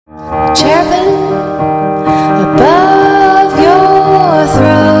cherubim above your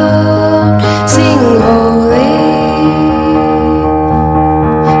throne, sing holy.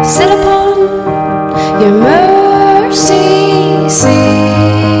 Sit upon your mercy seat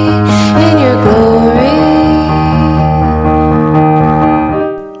in your glory.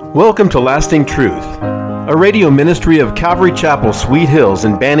 Welcome to Lasting Truth, a radio ministry of Calvary Chapel, Sweet Hills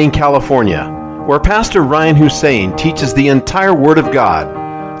in Banning, California, where Pastor Ryan Hussein teaches the entire Word of God,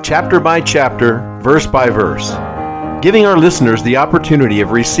 chapter by chapter, verse by verse, giving our listeners the opportunity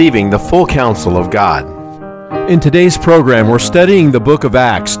of receiving the full counsel of God. In today's program, we're studying the book of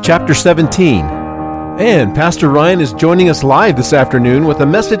Acts, chapter 17, and Pastor Ryan is joining us live this afternoon with a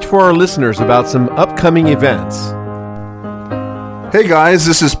message for our listeners about some upcoming events. Hey guys,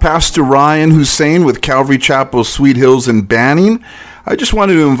 this is Pastor Ryan Hussein with Calvary Chapel, Sweet Hills in Banning. I just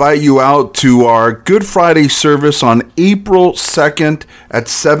wanted to invite you out to our Good Friday service on April 2nd at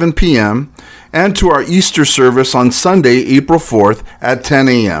 7 p.m. and to our Easter service on Sunday, April 4th at 10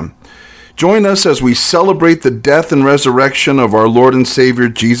 a.m. Join us as we celebrate the death and resurrection of our Lord and Savior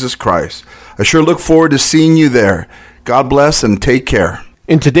Jesus Christ. I sure look forward to seeing you there. God bless and take care.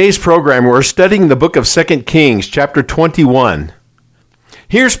 In today's program, we're studying the book of 2 Kings, chapter 21.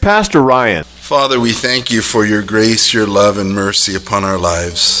 Here's Pastor Ryan. Father, we thank you for your grace, your love, and mercy upon our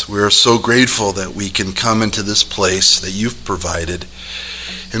lives. We are so grateful that we can come into this place that you've provided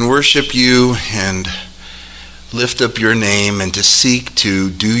and worship you and lift up your name and to seek to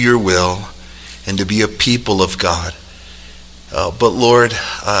do your will and to be a people of God. But Lord,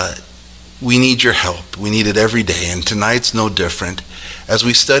 we need your help. We need it every day, and tonight's no different. As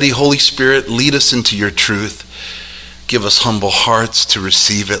we study, Holy Spirit, lead us into your truth. Give us humble hearts to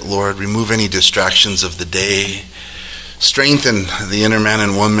receive it, Lord. Remove any distractions of the day. Strengthen the inner man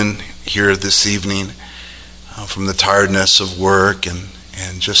and woman here this evening from the tiredness of work and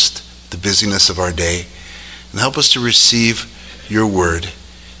just the busyness of our day. And help us to receive your word.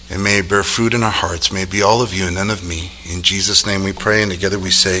 And may it bear fruit in our hearts. May it be all of you and none of me. In Jesus' name we pray, and together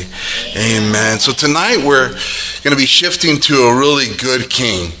we say, amen. So tonight we're going to be shifting to a really good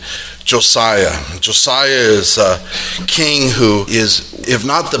king, Josiah. Josiah is a king who is, if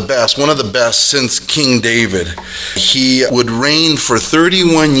not the best, one of the best since King David. He would reign for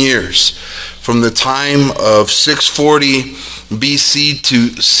 31 years from the time of 640 BC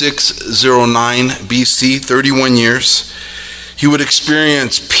to 609 BC, 31 years. He would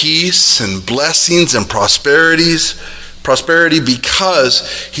experience peace and blessings and prosperity because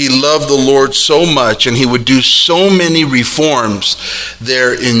he loved the Lord so much, and he would do so many reforms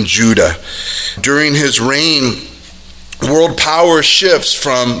there in Judah. During his reign, world power shifts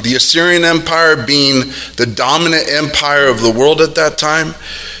from the Assyrian Empire being the dominant empire of the world at that time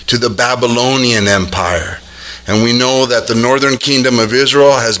to the Babylonian Empire. And we know that the northern kingdom of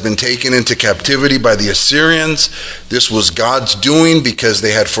Israel has been taken into captivity by the Assyrians. This was God's doing because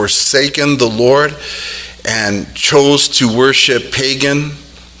they had forsaken the Lord and chose to worship pagan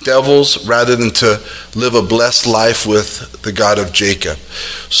devils rather than to live a blessed life with the God of Jacob.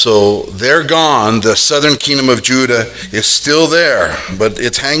 So they're gone. The southern kingdom of Judah is still there, but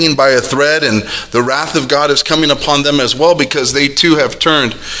it's hanging by a thread, and the wrath of God is coming upon them as well because they too have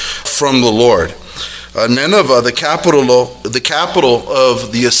turned from the Lord. Nineveh, the capital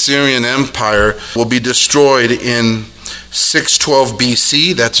of the Assyrian Empire, will be destroyed in 612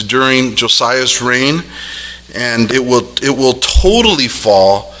 BC. That's during Josiah's reign, and it will totally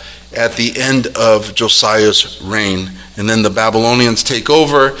fall at the end of Josiah's reign. And then the Babylonians take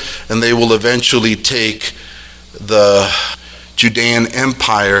over, and they will eventually take the Judean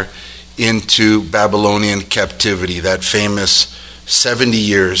Empire into Babylonian captivity, that famous 70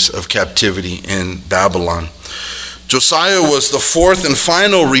 years of captivity in Babylon. Josiah was the fourth and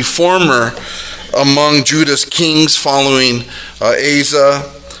final reformer among Judah's kings following Asa,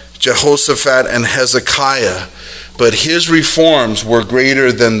 Jehoshaphat, and Hezekiah. But his reforms were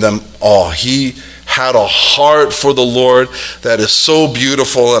greater than them all. He had a heart for the Lord that is so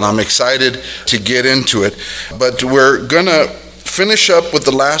beautiful, and I'm excited to get into it. But we're going to finish up with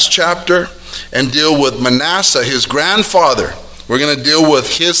the last chapter and deal with Manasseh, his grandfather. We're going to deal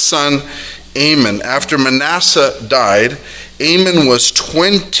with his son, Amon. After Manasseh died, Amon was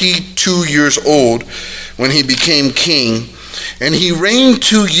 22 years old when he became king, and he reigned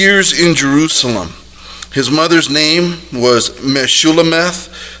 2 years in Jerusalem. His mother's name was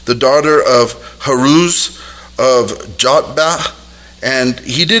Meshullemeth, the daughter of Haruz of Jotbah, and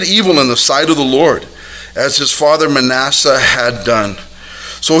he did evil in the sight of the Lord, as his father Manasseh had done.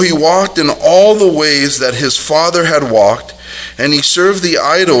 So he walked in all the ways that his father had walked, and he served the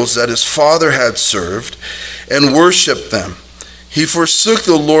idols that his father had served, and worshipped them. He forsook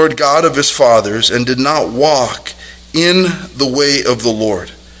the Lord God of his fathers and did not walk in the way of the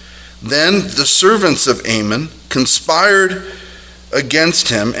Lord. Then the servants of Amon conspired against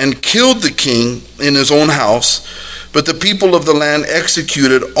him and killed the king in his own house. But the people of the land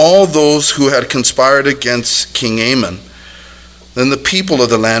executed all those who had conspired against King Amon. Then the people of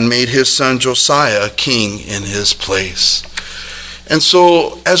the land made his son Josiah king in his place. And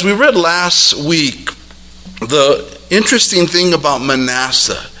so, as we read last week, the interesting thing about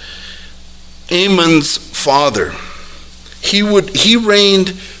Manasseh, Amon's father, he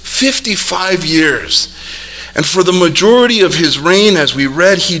reigned 55 years. And for the majority of his reign, as we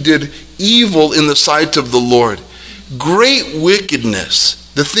read, he did evil in the sight of the Lord. Great wickedness.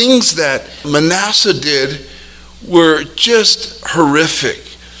 The things that Manasseh did were just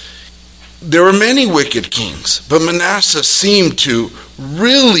horrific. There were many wicked kings, but Manasseh seemed to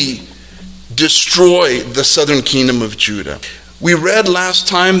really destroy the southern kingdom of Judah. We read last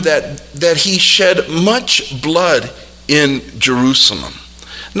time that he shed much blood in Jerusalem.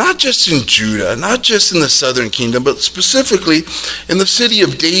 Not just in Judah, not just in the southern kingdom, but specifically in the city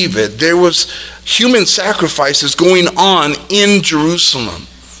of David. There was human sacrifices going on in Jerusalem.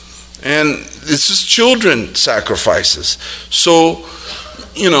 And this is children sacrifices. So,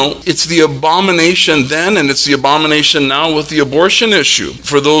 it's the abomination then, and it's the abomination now with the abortion issue.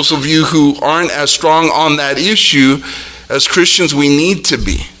 For those of you who aren't as strong on that issue, as Christians we need to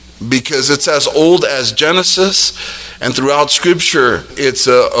be, because it's as old as Genesis, and throughout Scripture it's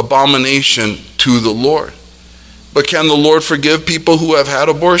an abomination to the Lord. But can the Lord forgive people who have had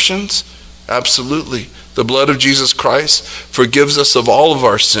abortions? Absolutely. The blood of Jesus Christ forgives us of all of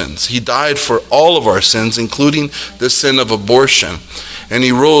our sins. He died for all of our sins, including the sin of abortion. And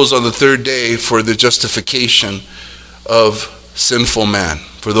he rose on the third day for the justification of sinful man,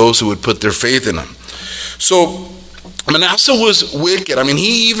 for those who would put their faith in him. So Manasseh was wicked.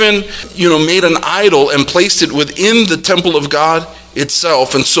 He even, made an idol and placed it within the temple of God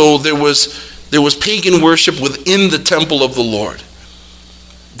itself. And so there was pagan worship within the temple of the Lord.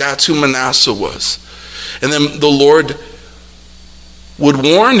 That's who Manasseh was. And then the Lord would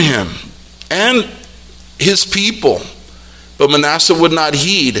warn him and his people, but Manasseh would not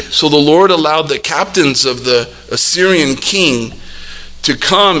heed. So the Lord allowed the captains of the Assyrian king to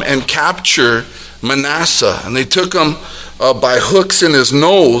come and capture Manasseh. And they took him by hooks in his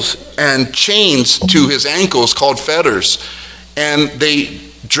nose and chains to his ankles called fetters. And they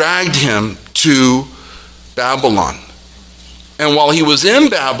dragged him to Babylon. And while he was in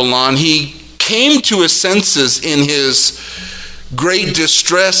Babylon, he came to his senses in his great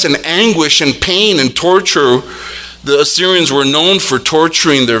distress and anguish and pain and torture. The Assyrians were known for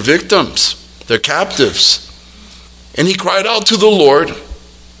torturing their victims, their captives. And he cried out to the Lord,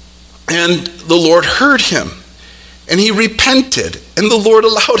 and the Lord heard him. And he repented, and the Lord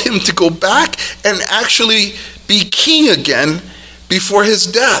allowed him to go back and actually be king again before his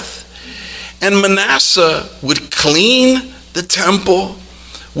death. And Manasseh would clean the temple,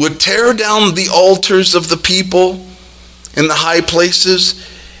 would tear down the altars of the people in the high places,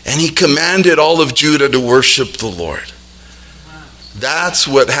 and he commanded all of Judah to worship the Lord. That's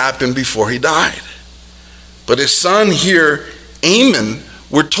what happened before he died. But his son here, Amon,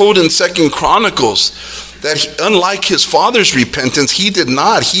 we're told in 2 Chronicles that unlike his father's repentance, he did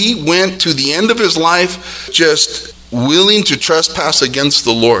not. He went to the end of his life just willing to trespass against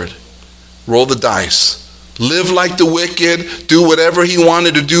the Lord. Roll the dice. Live like the wicked, do whatever he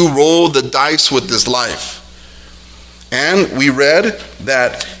wanted to do, roll the dice with his life. And we read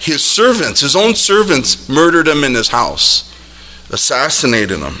that his servants, his own servants, murdered him in his house,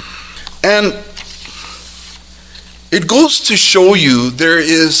 assassinated him. And it goes to show you there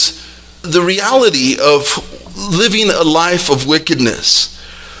is the reality of living a life of wickedness,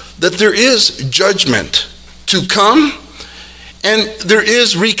 that there is judgment to come, and there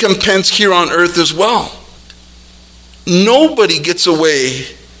is recompense here on earth as well. Nobody gets away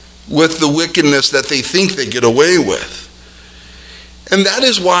with the wickedness that they think they get away with. And that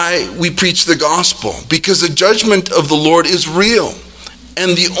is why we preach the gospel, because the judgment of the Lord is real.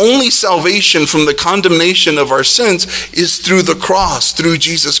 And the only salvation from the condemnation of our sins is through the cross, through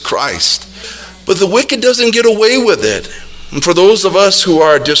Jesus Christ. But the wicked doesn't get away with it. And for those of us who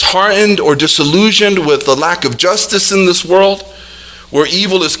are disheartened or disillusioned with the lack of justice in this world, where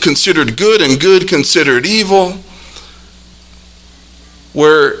evil is considered good and good considered evil,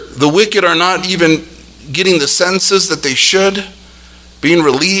 where the wicked are not even getting the sentences that they should, being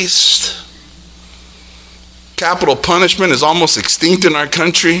released. Capital punishment is almost extinct in our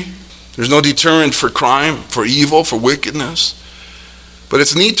country. There's no deterrent for crime, for evil, for wickedness. But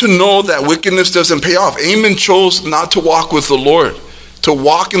it's neat to know that wickedness doesn't pay off. Amon chose not to walk with the Lord, to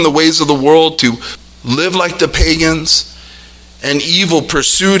walk in the ways of the world, to live like the pagans, and evil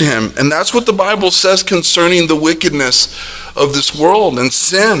pursued him. And that's what the Bible says concerning the wickedness of this world, and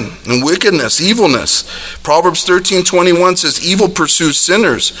sin and wickedness, evilness. Proverbs 13:21 says, evil pursues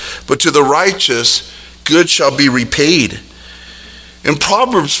sinners, but to the righteous good shall be repaid. In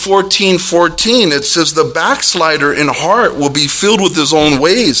Proverbs 14:14, it says, the backslider in heart will be filled with his own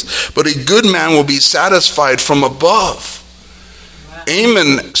ways, but a good man will be satisfied from above.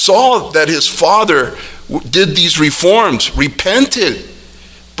 Amon saw that his father did these reforms, repented,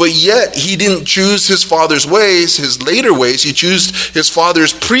 but yet he didn't choose his father's ways, his later ways. He chose his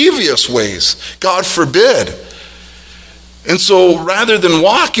father's previous ways. God forbid. And so rather than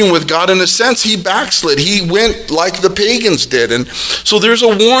walking with God, in a sense, he backslid. He went like the pagans did. And so there's a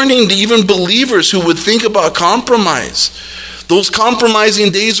warning to even believers who would think about compromise. Those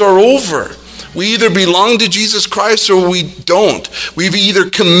compromising days are over. We either belong to Jesus Christ or we don't. We've either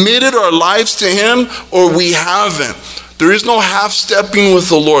committed our lives to him or we haven't. There is no half-stepping with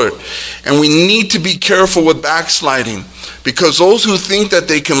the Lord. And we need to be careful with backsliding. Because those who think that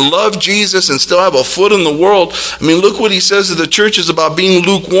they can love Jesus and still have a foot in the world, I mean, look what he says to the churches about being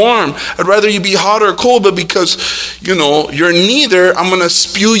lukewarm. I'd rather you be hot or cold, but because, you're neither, I'm going to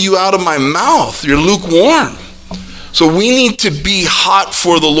spew you out of my mouth. You're lukewarm. So we need to be hot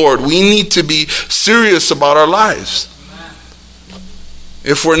for the Lord. We need to be serious about our lives.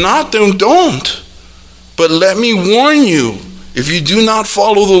 If we're not, then don't. But let me warn you, if you do not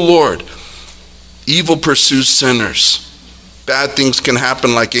follow the Lord, evil pursues sinners. Bad things can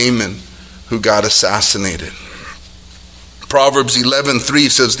happen like Amon, who got assassinated. Proverbs 11:3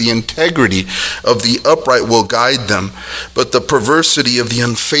 says, the integrity of the upright will guide them, but the perversity of the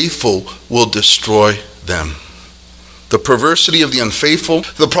unfaithful will destroy them. The perversity of the unfaithful.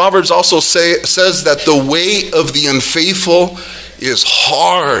 The Proverbs also says that the way of the unfaithful is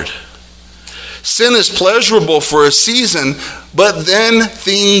hard. Sin is pleasurable for a season, but then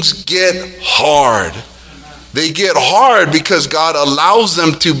things get hard. They get hard because God allows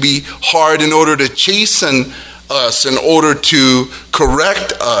them to be hard in order to chasten us, in order to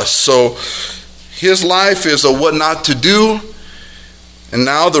correct us. So his life is a what not to do. And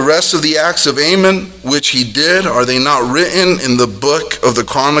now the rest of the acts of Amon, which he did, are they not written in the book of the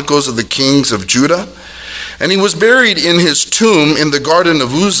Chronicles of the Kings of Judah? And he was buried in his tomb in the garden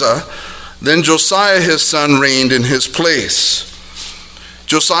of Uzzah. Then Josiah his son reigned in his place.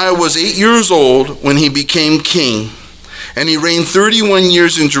 Josiah was 8 years old when he became king, and he reigned 31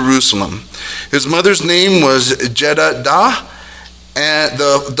 years in Jerusalem. His mother's name was Jedidah, and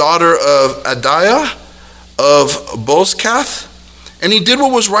the daughter of Adiah of Bozkath. And he did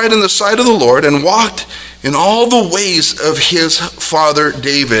what was right in the sight of the Lord and walked in all the ways of his father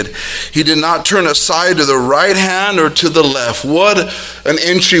David. He did not turn aside to the right hand or to the left. What an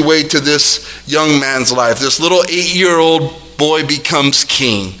entryway to this young man's life. This little 8-year-old boy becomes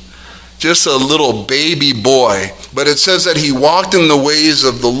king. Just a little baby boy. But it says that he walked in the ways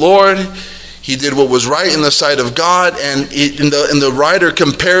of the Lord. He did what was right in the sight of God, and the writer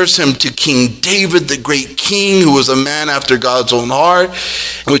compares him to King David, the great king, who was a man after God's own heart,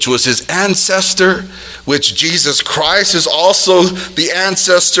 which was his ancestor, which Jesus Christ is also the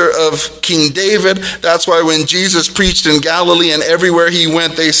ancestor of King David. That's why when Jesus preached in Galilee and everywhere he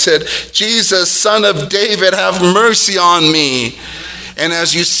went, they said, Jesus, son of David, have mercy on me. And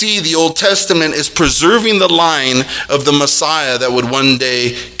as you see, the Old Testament is preserving the line of the Messiah that would one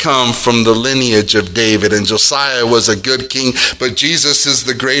day come from the lineage of David. And Josiah was a good king, but Jesus is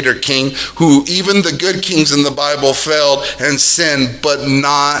the greater king, who even the good kings in the Bible failed and sinned, but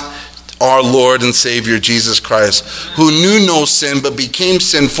not our Lord and Savior Jesus Christ, who knew no sin but became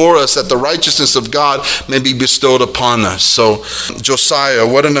sin for us, that the righteousness of God may be bestowed upon us. So Josiah,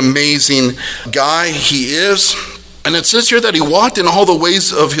 what an amazing guy he is. And it says here that he walked in all the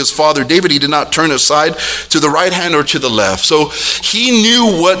ways of his father David. He did not turn aside to the right hand or to the left. So he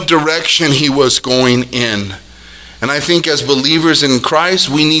knew what direction he was going in. And I think as believers in Christ,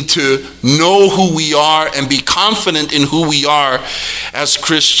 we need to know who we are and be confident in who we are as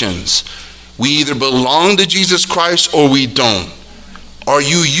Christians. We either belong to Jesus Christ or we don't. Are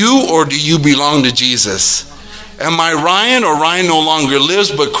you or do you belong to Jesus? Am I Ryan, or Ryan no longer lives,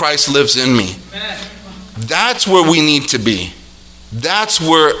 but Christ lives in me? That's where we need to be. That's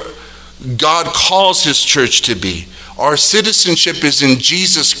where God calls his church to be. Our citizenship is in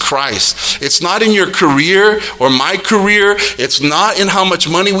Jesus Christ. It's not in your career or my career. It's not in how much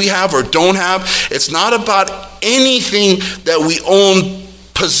money we have or don't have. It's not about anything that we own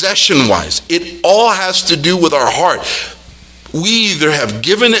possession-wise. It all has to do with our heart. We either have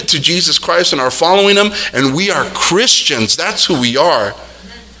given it to Jesus Christ and are following him, and we are Christians. That's who we are.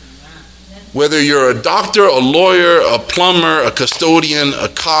 Whether you're a doctor, a lawyer, a plumber, a custodian, a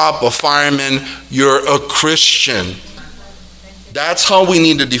cop, a fireman, you're a Christian. That's how we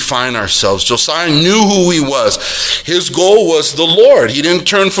need to define ourselves. Josiah knew who he was. His goal was the Lord. He didn't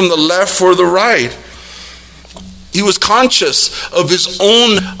turn from the left or the right. He was conscious of his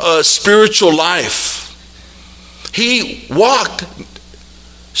own spiritual life. He walked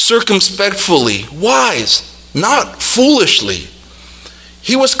circumspectly, wise, not foolishly.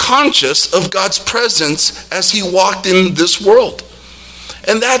 He was conscious of God's presence as he walked in this world.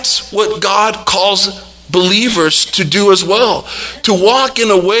 And that's what God calls believers to do as well. To walk in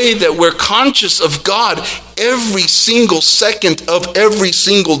a way that we're conscious of God every single second of every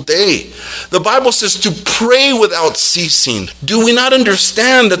single day. The Bible says to pray without ceasing. Do we not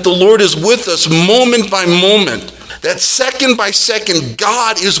understand that the Lord is with us moment by moment? That second by second,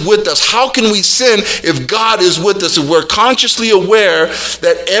 God is with us. How can we sin if God is with us? If we're consciously aware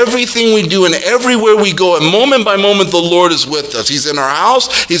that everything we do and everywhere we go, and moment by moment, the Lord is with us. He's in our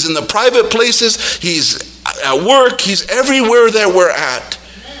house. He's in the private places. He's at work. He's everywhere that we're at.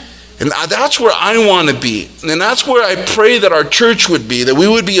 And that's where I want to be. And that's where I pray that our church would be, that we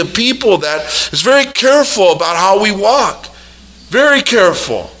would be a people that is very careful about how we walk. Very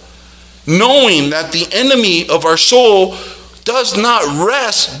careful. Knowing that the enemy of our soul does not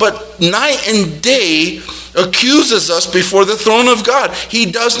rest, but night and day accuses us before the throne of God.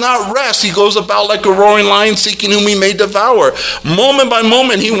 He does not rest. He goes about like a roaring lion seeking whom he may devour. Moment by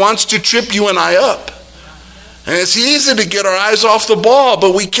moment, he wants to trip you and I up. And it's easy to get our eyes off the ball,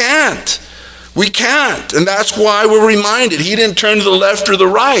 but we can't. We can't. And that's why we're reminded. He didn't turn to the left or the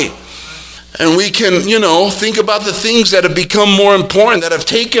right. And we can, think about the things that have become more important, that have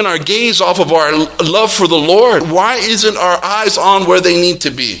taken our gaze off of our love for the Lord. Why isn't our eyes on where they need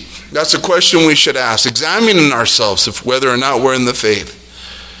to be? That's a question we should ask. Examining ourselves if whether or not we're in the faith.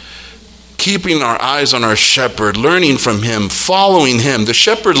 Keeping our eyes on our shepherd, learning from him, following him. The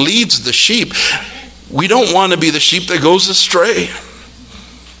shepherd leads the sheep. We don't want to be the sheep that goes astray.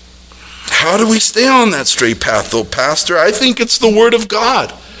 How do we stay on that straight path, though, Pastor? I think it's the Word of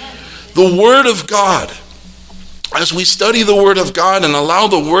God. The Word of God. As we study the Word of God and allow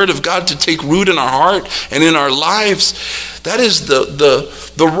the Word of God to take root in our heart and in our lives, that is the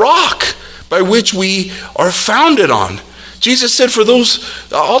rock by which we are founded on. Jesus said, for those,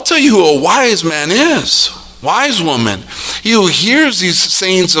 I'll tell you who a wise man is. Wise woman. He who hears these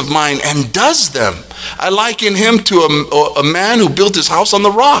sayings of mine and does them. I liken him to a man who built his house on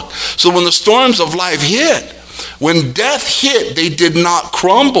the rock. So when the storms of life hit, when death hit, they did not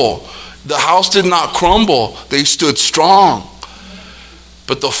crumble. The house did not crumble. They stood strong.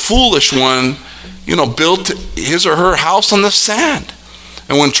 But the foolish one, built his or her house on the sand.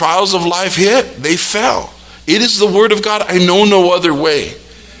 And when trials of life hit, they fell. It is the Word of God. I know no other way.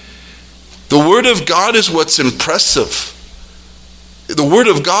 The Word of God is what's impressive. The Word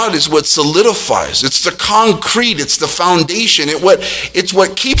of God is what solidifies. It's the concrete. It's the foundation. It's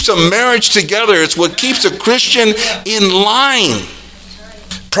what keeps a marriage together. It's what keeps a Christian in line.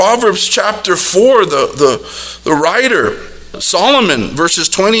 Proverbs chapter 4, the writer, Solomon, verses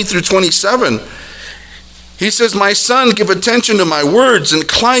 20 through 27, he says, my son, give attention to my words,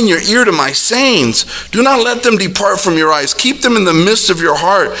 incline your ear to my sayings. Do not let them depart from your eyes. Keep them in the midst of your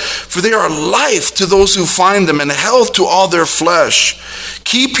heart, for they are life to those who find them and health to all their flesh.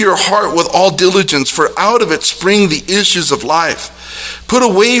 Keep your heart with all diligence, for out of it spring the issues of life. Put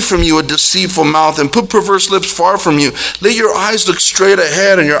away from you a deceitful mouth and put perverse lips far from you. Let your eyes look straight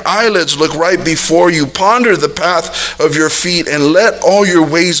ahead and your eyelids look right before you. Ponder the path of your feet and let all your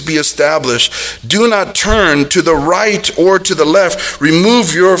ways be established. Do not turn to the right or to the left.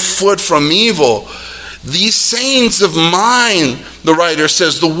 Remove your foot from evil. These sayings of mine, the writer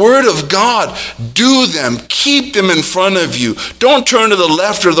says, the Word of God, do them, keep them in front of you. Don't turn to the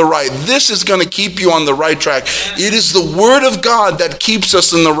left or the right. This is going to keep you on the right track. It is the Word of God that keeps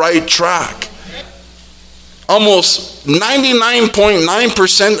us in the right track. Almost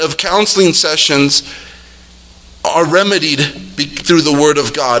 99.9% of counseling sessions are remedied through the Word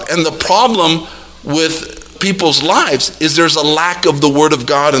of God. And the problem with people's lives is there's a lack of the Word of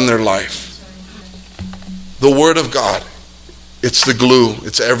God in their life. The Word of God. It's the glue.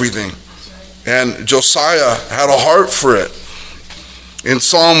 It's everything. And Josiah had a heart for it. In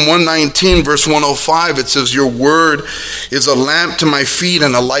Psalm 119, verse 105, it says, your word is a lamp to my feet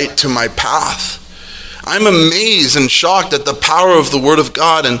and a light to my path. I'm amazed and shocked at the power of the Word of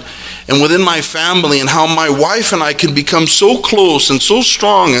God. And and within my family, and how my wife and I can become so close and so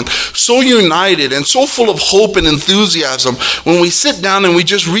strong and so united and so full of hope and enthusiasm when we sit down and we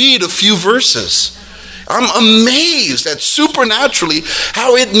just read a few verses. I'm amazed at supernaturally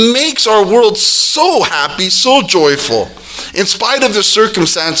how it makes our world so happy, so joyful. In spite of the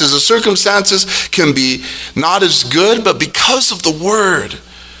circumstances can be not as good, but because of the word,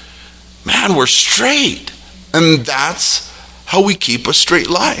 man, we're straight. And that's how we keep a straight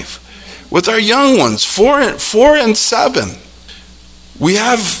life. With our young ones, 4 and 7, we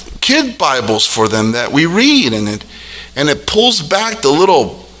have kid Bibles for them that we read, and it pulls back the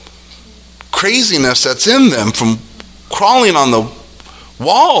little craziness that's in them from crawling on the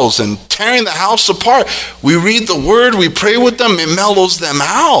walls and tearing the house apart. We read the word, we pray with them, it mellows them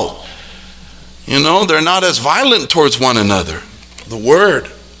out. They're not as violent towards one another. The word.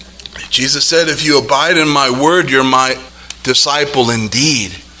 Jesus said, if you abide in my word, you're my disciple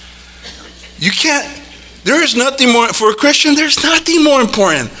indeed. There is nothing more, for a Christian, there's nothing more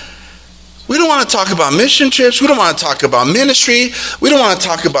important. We don't want to talk about mission trips. We don't want to talk about ministry. We don't want to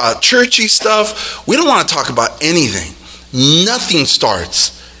talk about churchy stuff. We don't want to talk about anything. Nothing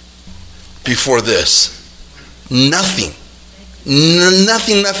starts before this. Nothing.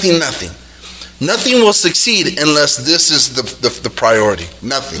 Nothing. Nothing will succeed unless this is the priority.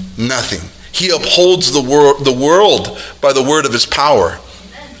 Nothing. He upholds the world by the word of his power.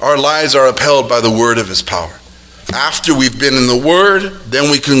 Our lives are upheld by the word of his power. After we've been in the word,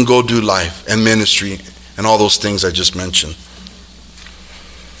 then we can go do life and ministry and all those things I just mentioned.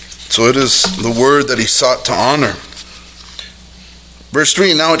 So it is the word that he sought to honor. Verse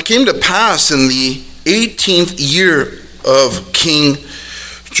 3, now it came to pass in the 18th year of King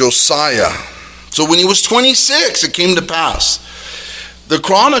Josiah. So when he was 26, it came to pass. The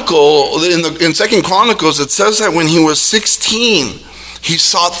chronicle, in 2 Chronicles, it says that when he was 16, he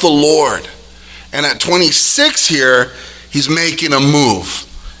sought the Lord. And at 26 here, he's making a move.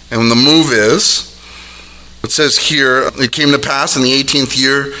 And the move is, it says here, it came to pass in the 18th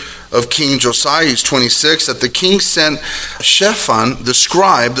year of King Josiah, he's 26, that the king sent Shaphan, the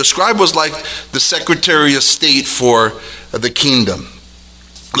scribe. The scribe was like the Secretary of State for the kingdom.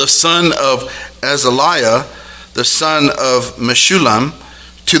 The son of Azaliah, the son of Meshullam,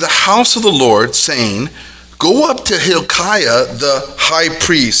 to the house of the Lord, saying, go up to Hilkiah the high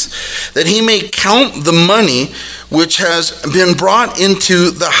priest, that he may count the money which has been brought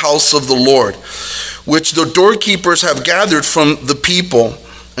into the house of the Lord, which the doorkeepers have gathered from the people,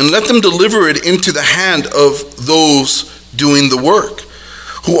 and let them deliver it into the hand of those doing the work,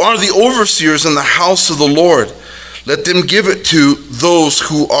 who are the overseers in the house of the Lord. Let them give it to those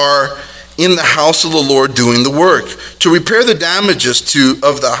who are in the house of the Lord doing the work, to repair the damages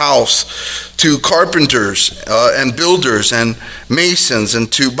of the house, to carpenters and builders and masons,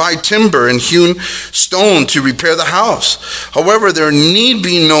 and to buy timber and hewn stone to repair the house. However, there need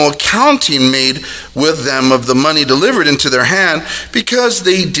be no accounting made with them of the money delivered into their hand, because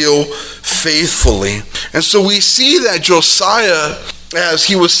they deal faithfully. And so we see that Josiah, as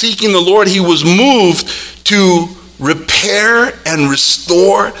he was seeking the Lord, he was moved to repair and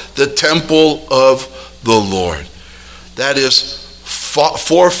restore the temple of the Lord. That is,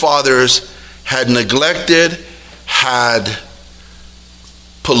 forefathers had neglected, had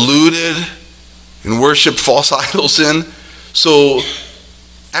polluted, and worshipped false idols in. So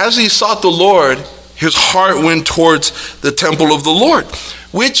as he sought the Lord, his heart went towards the temple of the Lord,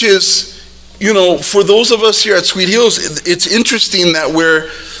 which is, for those of us here at Sweet Hills, it's interesting that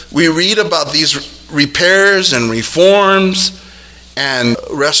we read about these repairs and reforms and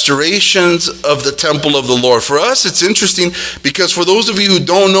restorations of the temple of the Lord. For us, it's interesting because for those of you who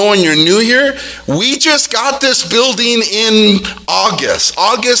don't know and you're new here, we just got this building in August.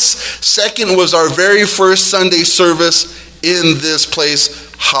 August 2nd was our very first Sunday service in this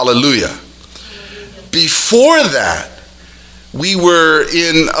place. Hallelujah. Before that, we were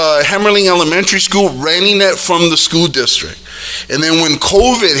in Hemmerling Elementary School, renting it from the school district. And then when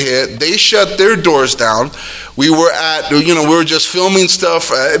COVID hit, they shut their doors down. We were just filming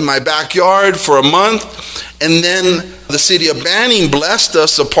stuff in my backyard for a month. And then the city of Banning blessed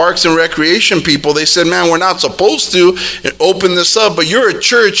us, the Parks and Recreation people. They said, man, we're not supposed to open this up, but you're a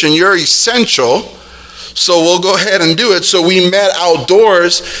church and you're essential, so we'll go ahead and do it. So we met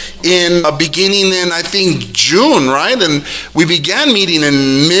outdoors beginning in, I think, June, right? And we began meeting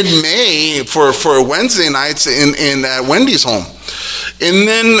in mid-May for Wednesday nights in Wendy's home. And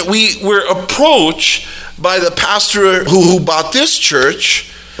then we were approached by the pastor who bought this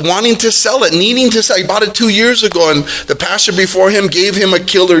church, wanting to sell it, needing to sell. He bought it 2 years ago, and the pastor before him gave him a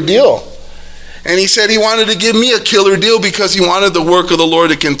killer deal. And he said he wanted to give me a killer deal because he wanted the work of the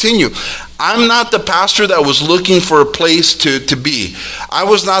Lord to continue. I'm not the pastor that was looking for a place to be. I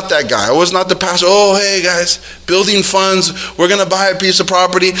was not that guy. I was not the pastor, oh, hey guys, building funds, we're going to buy a piece of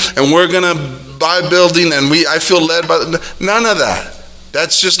property and we're going to buy a building and I feel led by, none of that.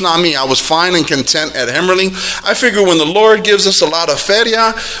 That's just not me. I was fine and content at Hemmerling. I figure when the Lord gives us a lot of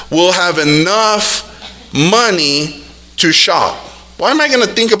feria, we'll have enough money to shop. Why am I going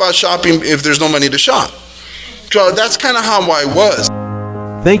to think about shopping if there's no money to shop? So that's kind of how I was.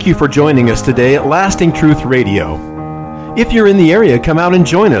 Thank you for joining us today at Lasting Truth Radio. If you're in the area, come out and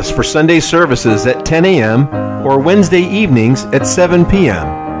join us for Sunday services at 10 a.m. or Wednesday evenings at 7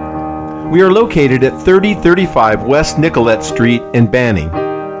 p.m. We are located at 3035 West Nicollet Street in Banning.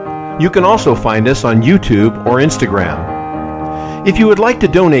 You can also find us on YouTube or Instagram. If you would like to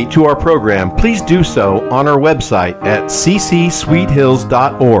donate to our program, please do so on our website at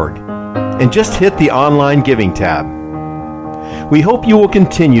ccsweethills.org and just hit the online giving tab. We hope you will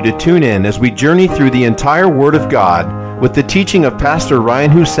continue to tune in as we journey through the entire Word of God with the teaching of Pastor Ryan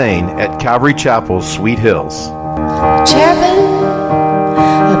Hussein at Calvary Chapel, Sweet Hills. Cherubim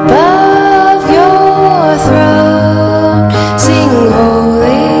above your throne, sing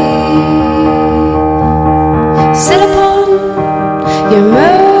holy. Sit upon your mercy.